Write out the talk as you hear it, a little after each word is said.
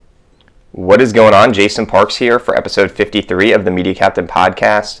What is going on? Jason Parks here for episode 53 of the Media Captain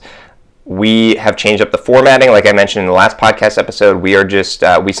podcast. We have changed up the formatting. Like I mentioned in the last podcast episode, we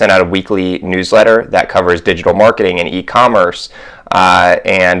send out a weekly newsletter that covers digital marketing and e-commerce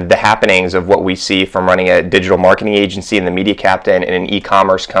and the happenings of what we see from running a digital marketing agency in the Media Captain and an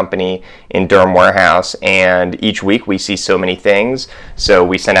e-commerce company in Durham Warehouse. And each week we see so many things. So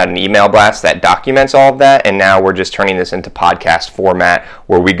we send out an email blast that documents all of that. And now we're just turning this into podcast format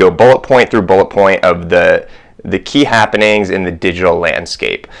where we go bullet point through bullet point of the key happenings in the digital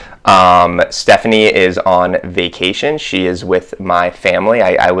landscape. Stephanie is on vacation. She is with my family.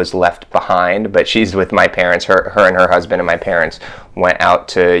 I was left behind, but she's with my parents. Her and her husband and my parents went out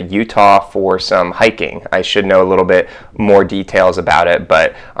to Utah for some hiking. I should know a little bit more details about it,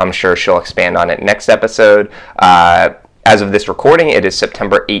 but I'm sure she'll expand on it next episode. As of this recording, it is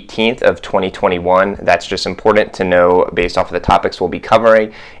September 18th of 2021. That's just important to know based off of the topics we'll be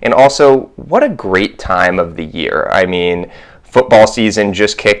covering. And also, what a great time of the year. I mean, football season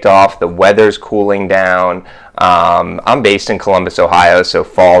just kicked off. The weather's cooling down. I'm based in Columbus, Ohio, so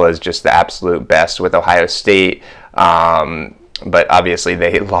fall is just the absolute best with Ohio State. But obviously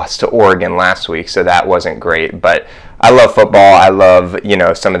they lost to Oregon last week, so that wasn't great. But I love football. I love,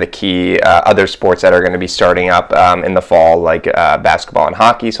 some of the key other sports that are going to be starting up in the fall, like basketball and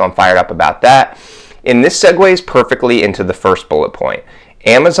hockey, so I'm fired up about that. And this segues perfectly into the first bullet point.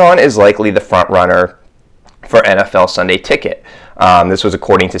 Amazon is likely the front runner for NFL Sunday Ticket. This was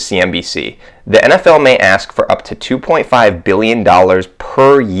according to CNBC. The NFL may ask for up to $2.5 billion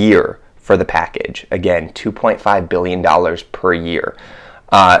per year for the package. Again, $2.5 billion per year.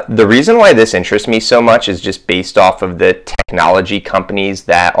 The reason why this interests me so much is just based off of the technology companies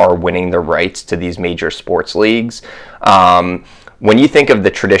that are winning the rights to these major sports leagues. When you think of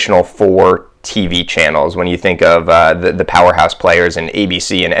the traditional four TV channels, when you think of the powerhouse players in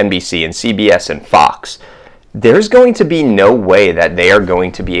ABC and NBC and CBS and Fox, there's going to be no way that they are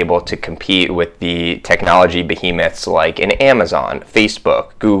going to be able to compete with the technology behemoths like an Amazon,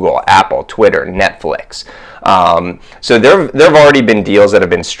 Facebook, Google, Apple, Twitter, Netflix. So there have already been deals that have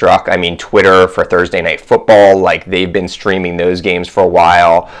been struck. I mean, Twitter for Thursday Night Football, like they've been streaming those games for a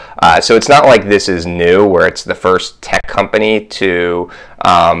while. So it's not like this is new, where it's the first tech company to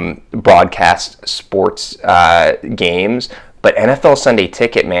broadcast sports games. But NFL Sunday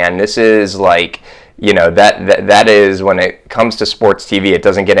Ticket, man, this is like, that is, when it comes to sports TV, it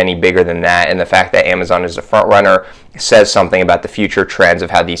doesn't get any bigger than that. And the fact that Amazon is the front runner says something about the future trends of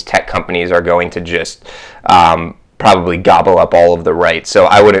how these tech companies are going to just probably gobble up all of the rights. So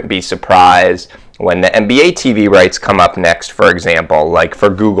I wouldn't be surprised when the NBA TV rights come up next, for example, like for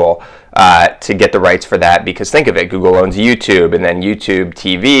Google, to get the rights for that. Because think of it, Google owns YouTube and then YouTube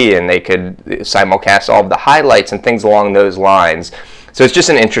TV, and they could simulcast all of the highlights and things along those lines. So it's just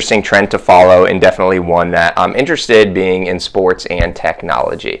an interesting trend to follow, and definitely one that I'm interested being in sports and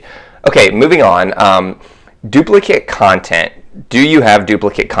technology. Okay, moving on. Duplicate content. Do you have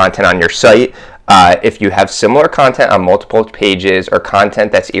duplicate content on your site? If you have similar content on multiple pages or content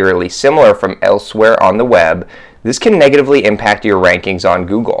that's eerily similar from elsewhere on the web, this can negatively impact your rankings on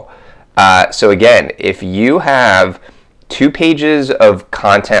Google. So again, if you have 2 pages of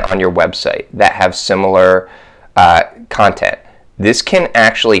content on your website that have similar content, this can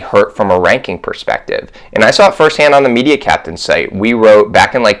actually hurt from a ranking perspective. And I saw it firsthand on the Media Captain site. We wrote,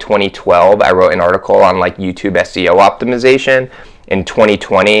 back in like 2012, I wrote an article on like YouTube SEO optimization. In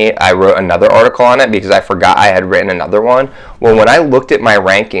 2020, I wrote another article on it because I forgot I had written another one. Well, when I looked at my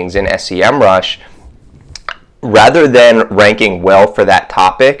rankings in SEMrush, rather than ranking well for that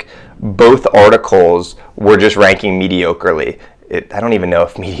topic, both articles were just ranking mediocrely. I don't even know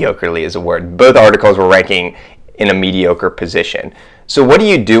if mediocrely is a word. Both articles were ranking in a mediocre position. So what do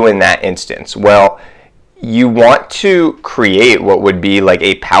you do in that instance? Well, you want to create what would be like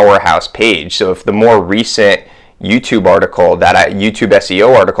a powerhouse page. So if the more recent YouTube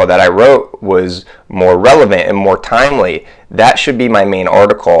SEO article that I wrote was more relevant and more timely, that should be my main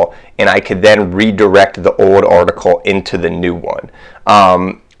article, and I could then redirect the old article into the new one.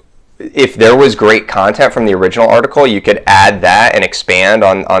 If there was great content from the original article, you could add that and expand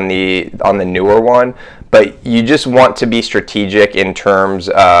on the newer one. But you just want to be strategic in terms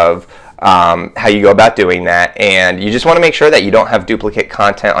of how you go about doing that, and you just want to make sure that you don't have duplicate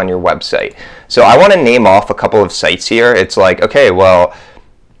content on your website. So I want to name off a couple of sites here. It's like, okay, well,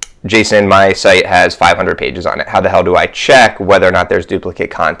 Jason, my site has 500 pages on it. How the hell do I check whether or not there's duplicate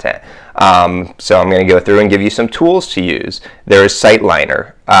content? So I'm going to go through and give you some tools to use. There is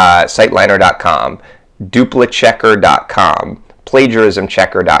SiteLiner, SiteLiner.com, DupliChecker.com,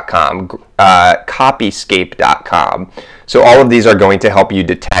 plagiarismchecker.com, Copyscape.com. So all of these are going to help you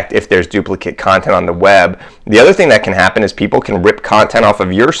detect if there's duplicate content on the web. The other thing that can happen is people can rip content off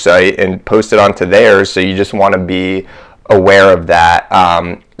of your site and post it onto theirs, so you just want to be aware of that.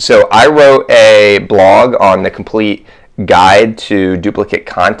 So I wrote a blog on the complete guide to duplicate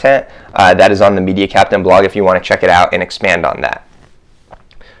content. That is on the Media Captain blog if you want to check it out and expand on that.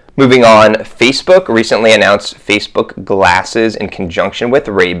 Moving on, Facebook recently announced Facebook glasses in conjunction with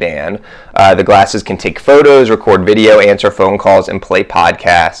Ray-Ban. The glasses can take photos, record video, answer phone calls, and play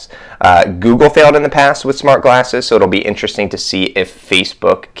podcasts. Google failed in the past with smart glasses, so it'll be interesting to see if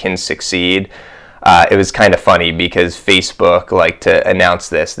Facebook can succeed. It was kind of funny because Facebook, to announce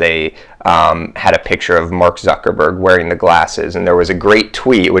this, they had a picture of Mark Zuckerberg wearing the glasses, and there was a great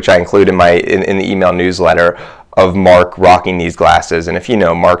tweet, which I include in the email newsletter, of Mark rocking these glasses. And if you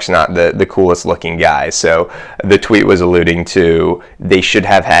know, Mark's not the coolest looking guy, so the tweet was alluding to they should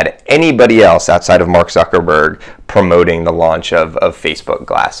have had anybody else outside of Mark Zuckerberg promoting the launch of Facebook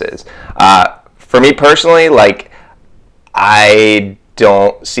glasses. For me personally, I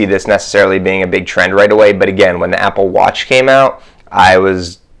don't see this necessarily being a big trend right away, but again, when the Apple Watch came out, I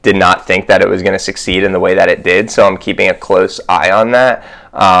did not think that it was going to succeed in the way that it did, so I'm keeping a close eye on that.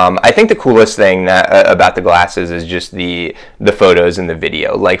 I think the coolest thing about the glasses is just the photos and the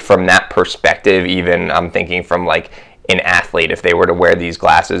video. From that perspective, even I'm thinking from an athlete, if they were to wear these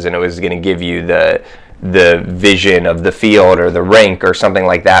glasses and it was going to give you the vision of the field or the rink or something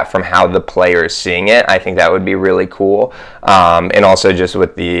like that from how the player is seeing it, I think that would be really cool. And also just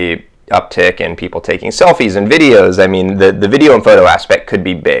with the uptick in people taking selfies and videos, I mean, the video and photo aspect could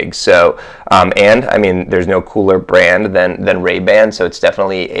be big. So, and I mean, there's no cooler brand than Ray-Ban, so it's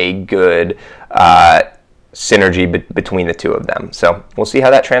definitely a good synergy between the two of them. So we'll see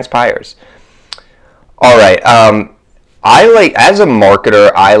how that transpires. All right. As a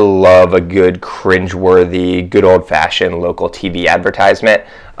marketer, I love a good cringeworthy, good old-fashioned local TV advertisement.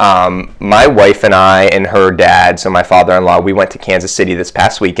 My wife and I and her dad, so my father-in-law, we went to Kansas City this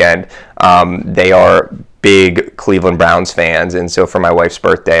past weekend. They are big Cleveland Browns fans, and so for my wife's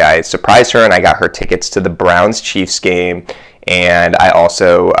birthday, I surprised her and I got her tickets to the Browns-Chiefs game. And I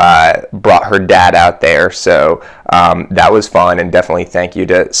also brought her dad out there, so that was fun. And definitely thank you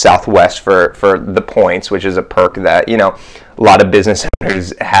to Southwest for the points, which is a perk that a lot of business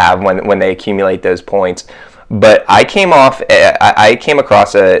owners have when they accumulate those points. But I came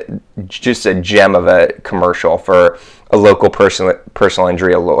across just a gem of a commercial for a local personal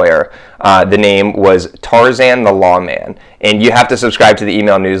injury lawyer. The name was Tarzan the Lawman, and you have to subscribe to the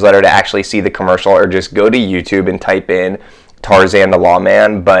email newsletter to actually see the commercial, or just go to YouTube and type in Tarzan the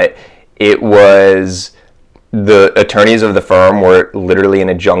Lawman. But it was, the attorneys of the firm were literally in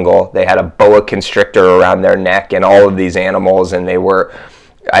a jungle. They had a boa constrictor around their neck and all of these animals, and they were,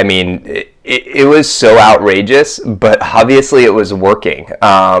 I mean, it was so outrageous, but obviously it was working.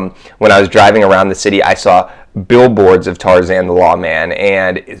 When I was driving around the city, I saw billboards of Tarzan the Lawman,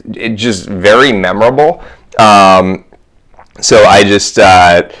 and it just very memorable. So I just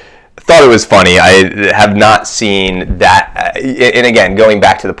thought it was funny. I have not seen that. And again, going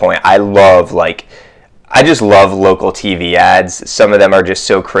back to the point, I just love local TV ads. Some of them are just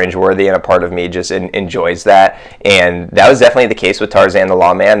so cringeworthy, and a part of me just enjoys that. And that was definitely the case with Tarzan the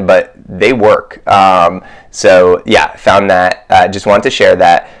Lawman, but they work. So yeah, found that. Just wanted to share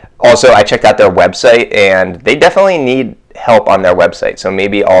that. Also, I checked out their website, and they definitely need help on their website, so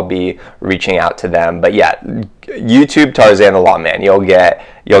maybe I'll be reaching out to them. But yeah, YouTube Tarzan the Lawman, you'll get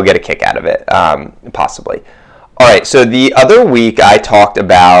a kick out of it, possibly. All right, so the other week I talked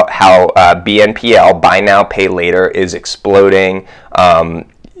about how BNPL, Buy Now, Pay Later, is exploding.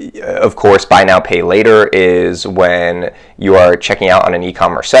 Of course, Buy Now, Pay Later is when you are checking out on an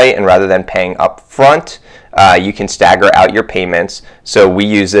e-commerce site, and rather than paying up front, you can stagger out your payments. So we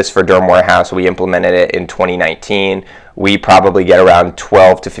use this for Durham Warehouse. We implemented it in 2019. We probably get around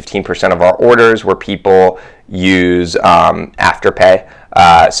 12 to 15% of our orders where people use Afterpay.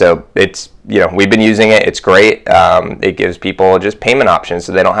 So it's, we've been using it. It's great. It gives people just payment options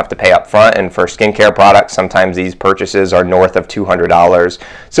so they don't have to pay up front. And for skincare products, sometimes these purchases are north of $200.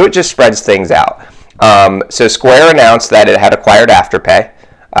 So it just spreads things out. So Square announced that it had acquired Afterpay.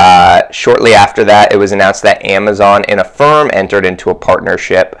 Shortly after that, it was announced that Amazon and Affirm entered into a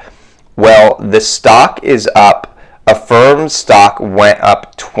partnership. Well, the stock is up. Affirm's stock went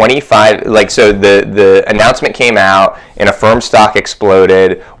up 25, so the announcement came out and Affirm's stock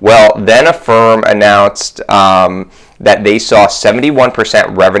exploded. Well, then Affirm announced that they saw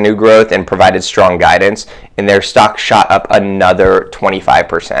 71% revenue growth and provided strong guidance, and their stock shot up another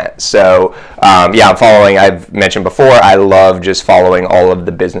 25%. So I'm following, I've mentioned before, I love just following all of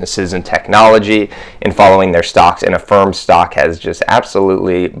the businesses in technology and following their stocks, and Affirm stock has just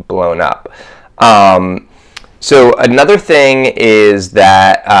absolutely blown up. So another thing is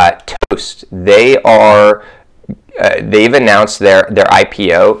that Toast, they've announced their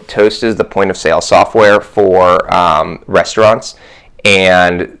IPO. Toast is the point of sale software for restaurants,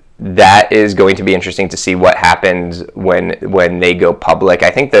 and that is going to be interesting to see what happens when they go public. I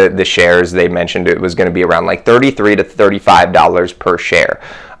think the shares, they mentioned it was going to be around like $33 to $35 per share.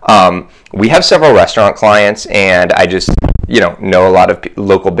 We have several restaurant clients, and I just know a lot of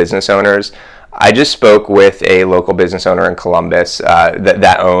local business owners. I just spoke with a local business owner in Columbus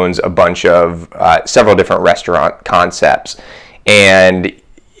that owns a bunch of several different restaurant concepts, and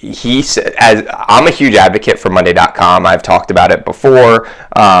he said, as I'm a huge advocate for Monday.com, I've talked about it before,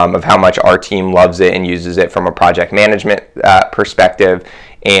 of how much our team loves it and uses it from a project management perspective.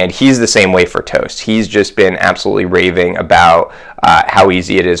 And he's the same way for Toast. He's just been absolutely raving about how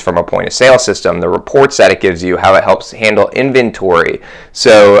easy it is from a point of sale system, the reports that it gives you, how it helps handle inventory.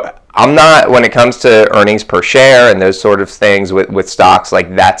 So I'm not, when it comes to earnings per share and those sort of things with stocks,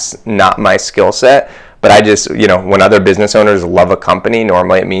 like that's not my skill set. But I just, when other business owners love a company,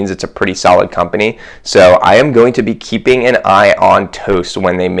 normally it means it's a pretty solid company. So I am going to be keeping an eye on Toast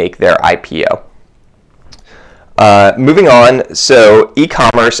when they make their IPO. Moving on, so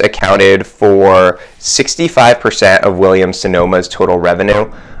e-commerce accounted for 65% of Williams-Sonoma's total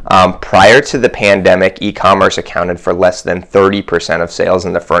revenue. Prior to the pandemic, e-commerce accounted for less than 30% of sales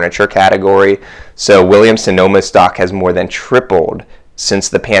in the furniture category. So Williams-Sonoma stock has more than tripled since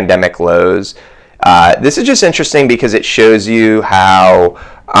the pandemic lows. This is just interesting because it shows you how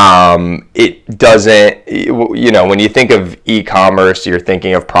it doesn't, when you think of e-commerce, you're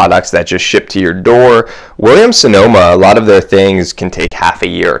thinking of products that just ship to your door. Williams-Sonoma, a lot of their things can take half a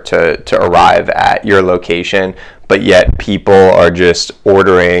year to arrive at your location, but yet people are just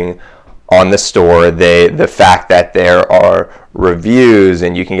ordering on the store. The fact that there are reviews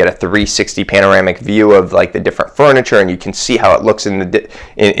and you can get a 360 panoramic view of like the different furniture and you can see how it looks in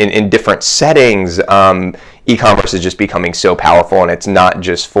different settings. E-commerce is just becoming so powerful, and it's not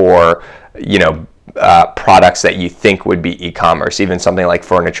just for products that you think would be e-commerce. Even something like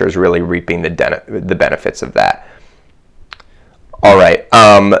furniture is really reaping the benefits of that. All right,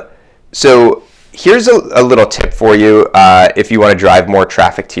 so here's a little tip for you if you want to drive more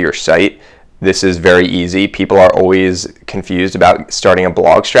traffic to your site. This is very easy. People are always confused about starting a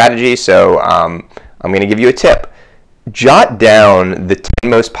blog strategy, so I'm going to give you a tip. Jot down the 10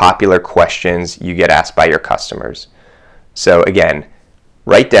 most popular questions you get asked by your customers. So again,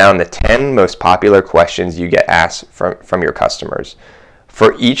 write down the 10 most popular questions you get asked from your customers.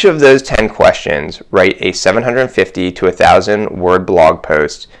 For each of those 10 questions, write a 750 to 1,000 word blog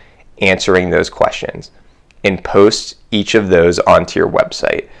post answering those questions and post each of those onto your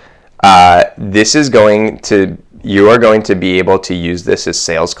website. You are going to be able to use this as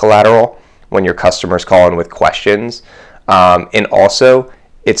sales collateral when your customers call in with questions. And also,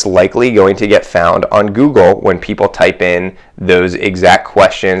 it's likely going to get found on Google when people type in those exact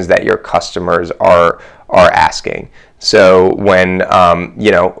questions that your customers are asking. So when,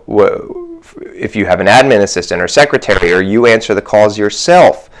 if you have an admin assistant or secretary, or you answer the calls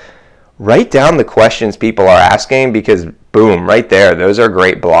yourself, write down the questions people are asking, because boom, right there, those are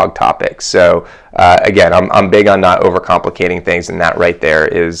great blog topics. So again, I'm big on not overcomplicating things, and that right there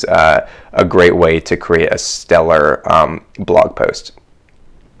is a great way to create a stellar blog post.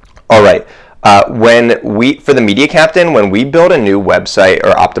 All right, for the Media Captain, when we build a new website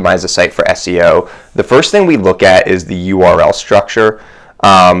or optimize a site for SEO, the first thing we look at is the URL structure.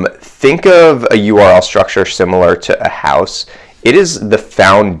 Think of a URL structure similar to a house. It is the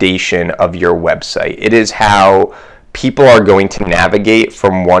foundation of your website. It is how people are going to navigate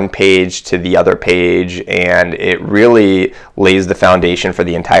from one page to the other page, and it really lays the foundation for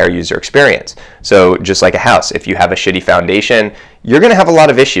the entire user experience. So just like a house, if you have a shitty foundation, you're going to have a lot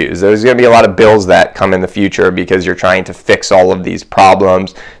of issues. There's going to be a lot of bills that come in the future because you're trying to fix all of these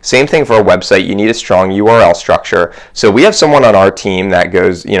problems. Same thing for a website. You need a strong URL structure. So we have someone on our team that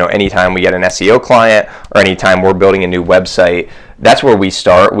goes, anytime we get an SEO client or anytime we're building a new website, that's where we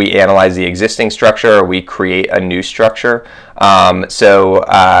start. We analyze the existing structure, or we create a new structure.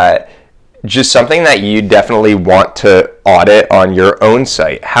 Just something that you definitely want to audit on your own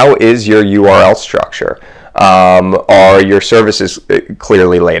site. How is your URL structure? Are your services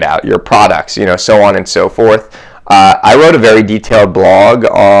clearly laid out? Your products, so on and so forth. I wrote a very detailed blog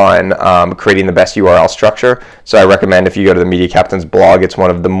on creating the best URL structure, so I recommend if you go to the Media Captains blog, it's one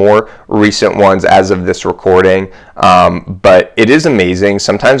of the more recent ones as of this recording, but it is amazing.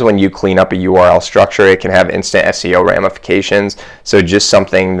 Sometimes when you clean up a URL structure, it can have instant SEO ramifications, so just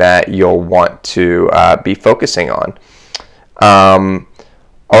something that you'll want to be focusing on.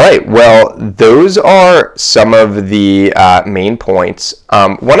 All right, well, those are some of the main points.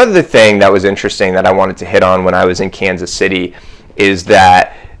 One other thing that was interesting that I wanted to hit on when I was in Kansas City is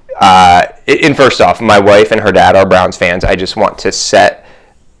that, and first off, my wife and her dad are Browns fans. I just want to set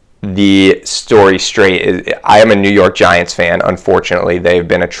the story straight. I am a New York Giants fan, unfortunately. They've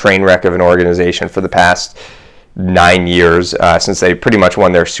been a train wreck of an organization for the past 9 years, since they pretty much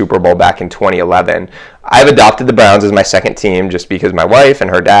won their Super Bowl back in 2011. I've adopted the Browns as my second team just because my wife and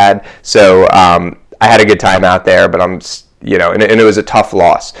her dad. So I had a good time out there, but and it was a tough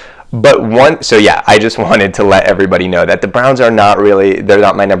loss. I just wanted to let everybody know that the Browns are they're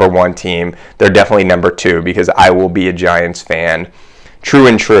not my number one team. They're definitely number two because I will be a Giants fan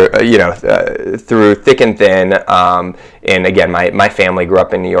true, through thick and thin. And again, my family grew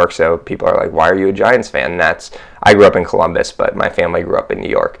up in New York, so people are like, why are you a Giants fan? I grew up in Columbus, but my family grew up in New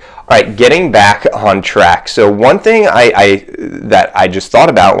York. All right, getting back on track. So one thing that I just thought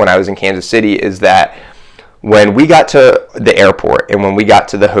about when I was in Kansas City is that when we got to the airport and when we got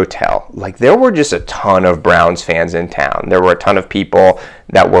to the hotel, there were just a ton of Browns fans in town. There were a ton of people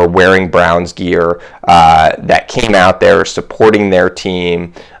that were wearing Browns gear that came out there supporting their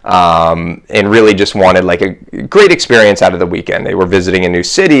team and really just wanted a great experience out of the weekend. They were visiting a new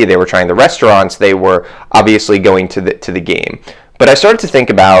city. They were trying the restaurants. They were obviously going to the game. But I started to think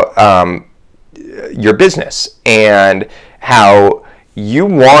about your business and how you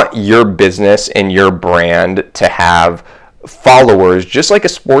want your business and your brand to have followers just like a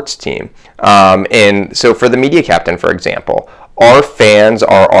sports team. And so for the Media Captain, for example, our fans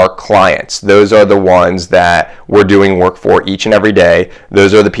are our clients. Those are the ones that we're doing work for each and every day.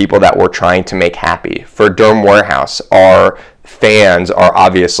 Those are the people that we're trying to make happy. For Durham Warehouse, our fans are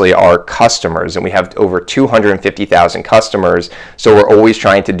obviously our customers, and we have over 250,000 customers, so we're always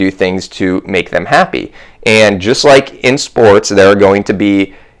trying to do things to make them happy. And just like in sports, there are going to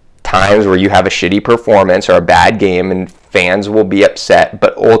be times where you have a shitty performance or a bad game and fans will be upset,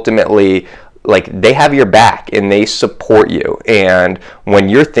 but ultimately they have your back and they support you. And when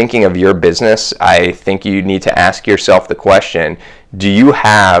you're thinking of your business, I think you need to ask yourself the question, do you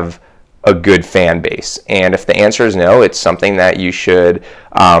have a good fan base? And if the answer is no, it's something that you should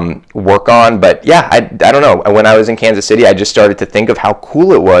work on. But yeah, I don't know. When I was in Kansas City, I just started to think of how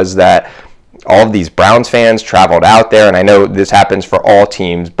cool it was that all of these Browns fans traveled out there. And I know this happens for all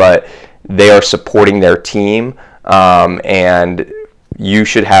teams, but they are supporting their team. And you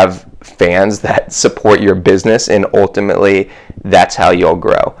should have fans that support your business, and ultimately that's how you'll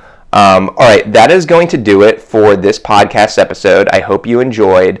grow. All right, that is going to do it for this podcast episode. I hope you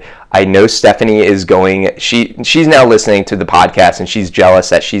enjoyed. I know Stephanie is she's now listening to the podcast and she's jealous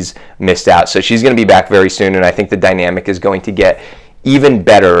that she's missed out. So she's going to be back very soon, and I think the dynamic is going to get even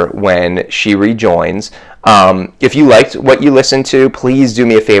better when she rejoins. If you liked what you listened to, please do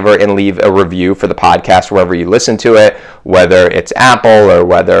me a favor and leave a review for the podcast wherever you listen to it, whether it's Apple or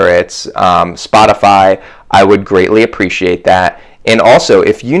whether it's Spotify. I would greatly appreciate that. And also,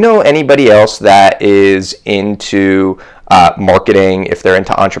 if you know anybody else that is into marketing, if they're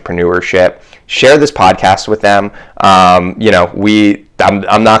into entrepreneurship, share this podcast with them. I'm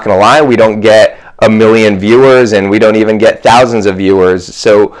not going to lie, we don't get 1 million viewers and we don't even get thousands of viewers.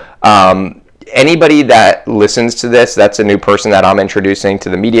 So anybody that listens to this, that's a new person that I'm introducing to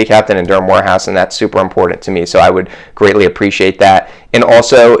the Media Captain and Durham Warehouse, and that's super important to me. So I would greatly appreciate that. And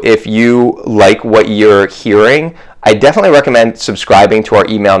also, if you like what you're hearing, I definitely recommend subscribing to our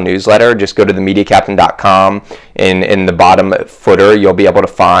email newsletter. Just go to themediacaptain.com. In the bottom footer, you'll be able to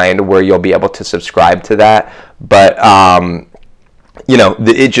find where you'll be able to subscribe to that. But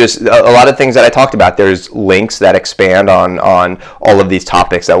it just, a lot of things that I talked about, there's links that expand on all of these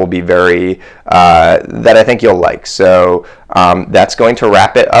topics that will be that I think you'll like. So that's going to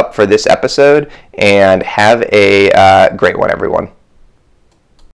wrap it up for this episode, and have a great one, everyone.